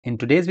In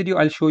today's video,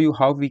 I'll show you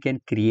how we can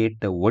create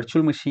the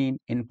virtual machine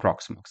in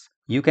Proxmox.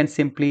 You can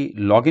simply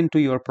log into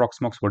your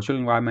Proxmox virtual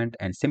environment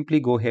and simply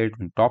go ahead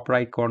in top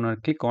right corner,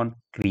 click on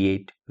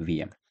Create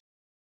VM.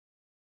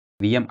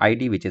 VM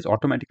ID, which is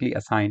automatically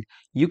assigned.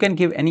 You can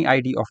give any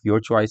ID of your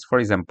choice. For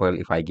example,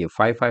 if I give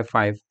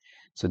 555,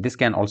 so this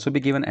can also be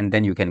given, and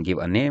then you can give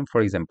a name,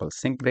 for example,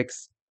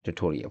 SyncBricks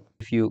tutorial.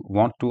 If you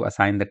want to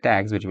assign the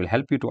tags, which will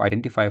help you to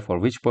identify for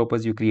which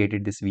purpose you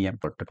created this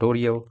VM for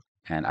tutorial,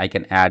 and I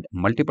can add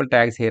multiple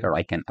tags here, or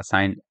I can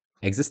assign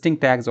existing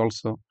tags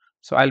also.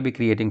 So I'll be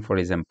creating, for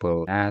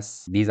example,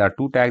 as these are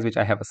two tags which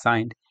I have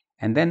assigned,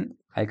 and then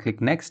I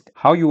click next.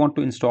 How you want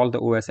to install the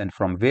OS and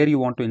from where you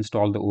want to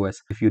install the OS.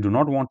 If you do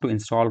not want to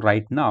install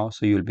right now,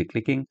 so you will be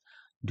clicking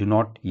do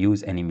not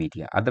use any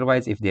media.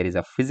 Otherwise, if there is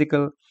a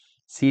physical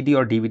CD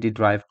or DVD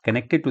drive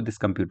connected to this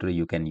computer,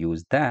 you can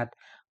use that.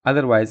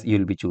 Otherwise, you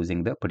will be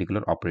choosing the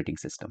particular operating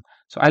system.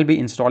 So I'll be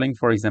installing,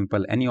 for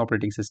example, any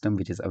operating system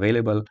which is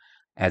available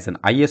as an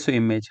ISO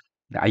image.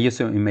 The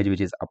ISO image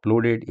which is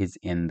uploaded is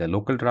in the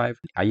local drive.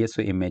 The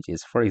ISO image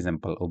is, for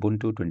example,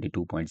 Ubuntu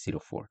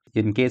 22.04.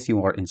 In case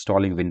you are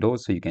installing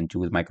Windows, so you can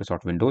choose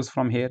Microsoft Windows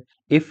from here.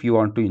 If you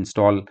want to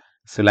install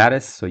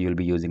Solaris, so you'll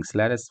be using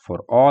Solaris. For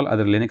all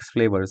other Linux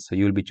flavors, so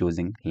you'll be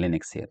choosing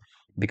Linux here.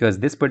 Because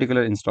this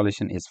particular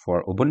installation is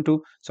for Ubuntu,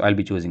 so I'll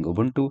be choosing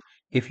Ubuntu.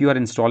 If you are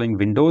installing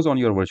Windows on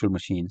your virtual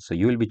machine, so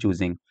you will be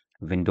choosing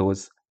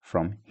Windows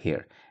from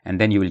here, and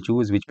then you will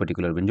choose which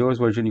particular Windows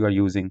version you are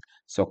using.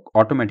 So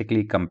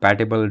automatically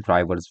compatible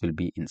drivers will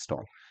be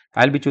installed.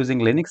 I'll be choosing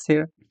Linux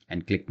here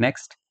and click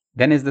next.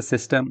 Then is the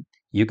system.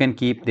 You can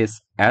keep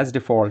this as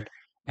default,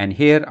 and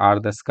here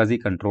are the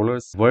SCSI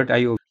controllers,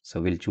 Word.io.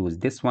 So we'll choose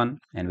this one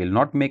and will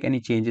not make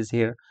any changes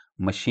here.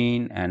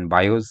 Machine and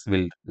BIOS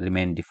will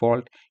remain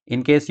default.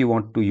 In case you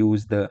want to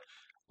use the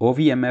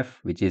OVMF,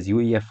 which is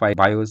UEFI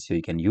BIOS, so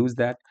you can use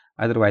that.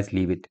 Otherwise,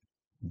 leave it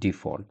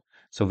default.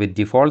 So with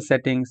default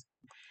settings,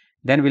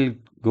 then we'll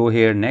go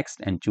here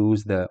next and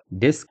choose the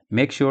disk.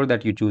 Make sure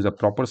that you choose a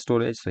proper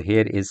storage. So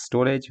here is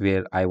storage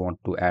where I want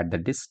to add the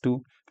disk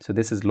to. So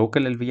this is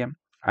local LVM.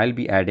 I'll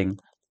be adding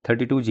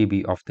 32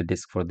 GB of the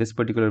disk for this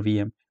particular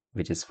VM,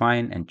 which is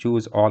fine, and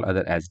choose all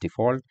other as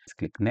default. Let's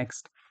click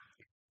next.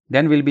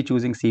 Then we'll be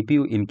choosing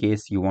CPU in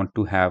case you want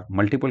to have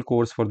multiple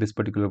cores for this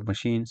particular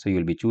machine. So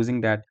you'll be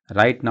choosing that.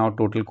 Right now,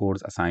 total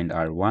cores assigned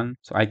are 1.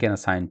 So I can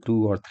assign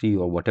 2 or 3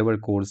 or whatever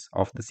cores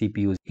of the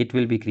CPUs. It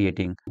will be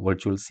creating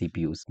virtual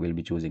CPUs. We'll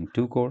be choosing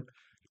 2 core.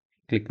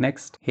 Click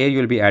next. Here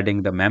you'll be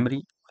adding the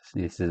memory.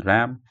 So this is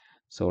RAM.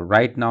 So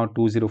right now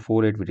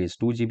 2048, which is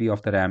 2 GB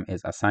of the RAM,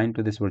 is assigned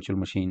to this virtual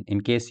machine.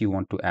 In case you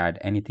want to add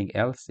anything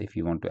else, if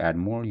you want to add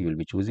more, you will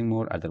be choosing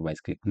more. Otherwise,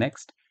 click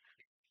next.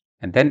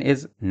 And then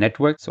is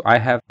network. So I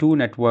have two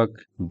network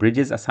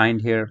bridges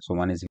assigned here. So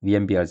one is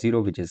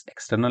VMBR0, which is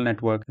external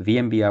network.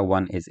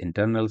 VMBR1 is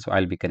internal. So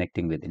I'll be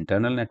connecting with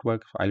internal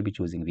network. So I'll be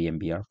choosing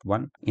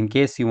VMBR1. In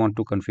case you want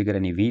to configure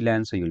any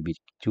VLAN, so you'll be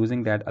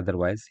choosing that.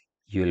 Otherwise,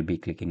 you will be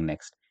clicking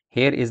next.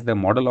 Here is the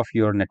model of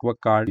your network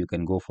card. You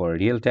can go for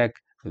Realtek,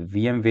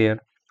 VMware,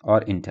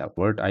 or Intel.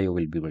 Word.io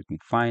will be working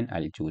fine.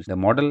 I'll choose the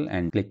model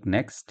and click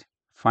next.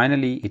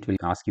 Finally, it will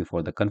ask you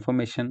for the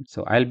confirmation.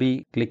 So I'll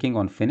be clicking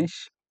on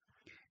finish.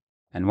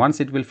 And once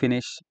it will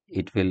finish,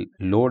 it will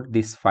load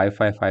this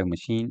 555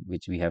 machine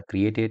which we have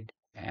created,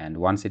 and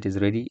once it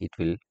is ready, it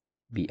will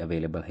be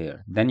available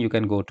here. Then you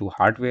can go to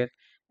hardware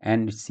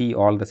and see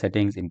all the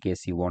settings in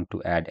case you want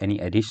to add any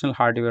additional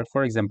hardware.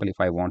 For example, if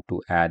I want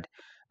to add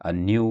a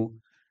new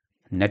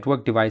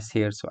network device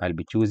here, so I'll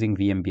be choosing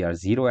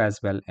VMBR0 as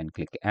well and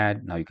click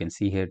add. Now you can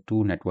see here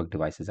 2 network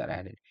devices are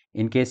added.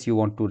 In case you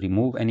want to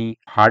remove any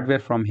hardware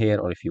from here,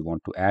 or if you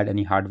want to add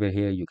any hardware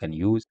here, you can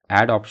use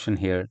add option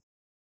here.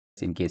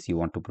 In case you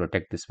want to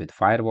protect this with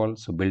firewall,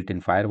 so built-in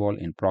firewall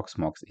in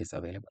Proxmox is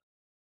available.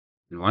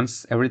 And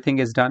once everything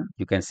is done,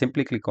 you can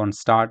simply click on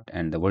start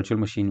and the virtual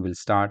machine will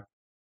start.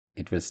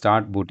 It will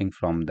start booting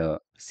from the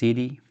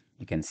CD.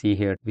 You can see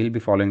here we'll be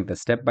following the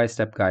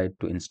step-by-step guide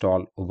to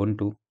install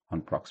Ubuntu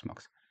on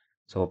Proxmox.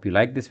 So hope you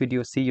like this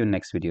video. See you in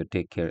next video.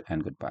 Take care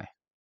and goodbye.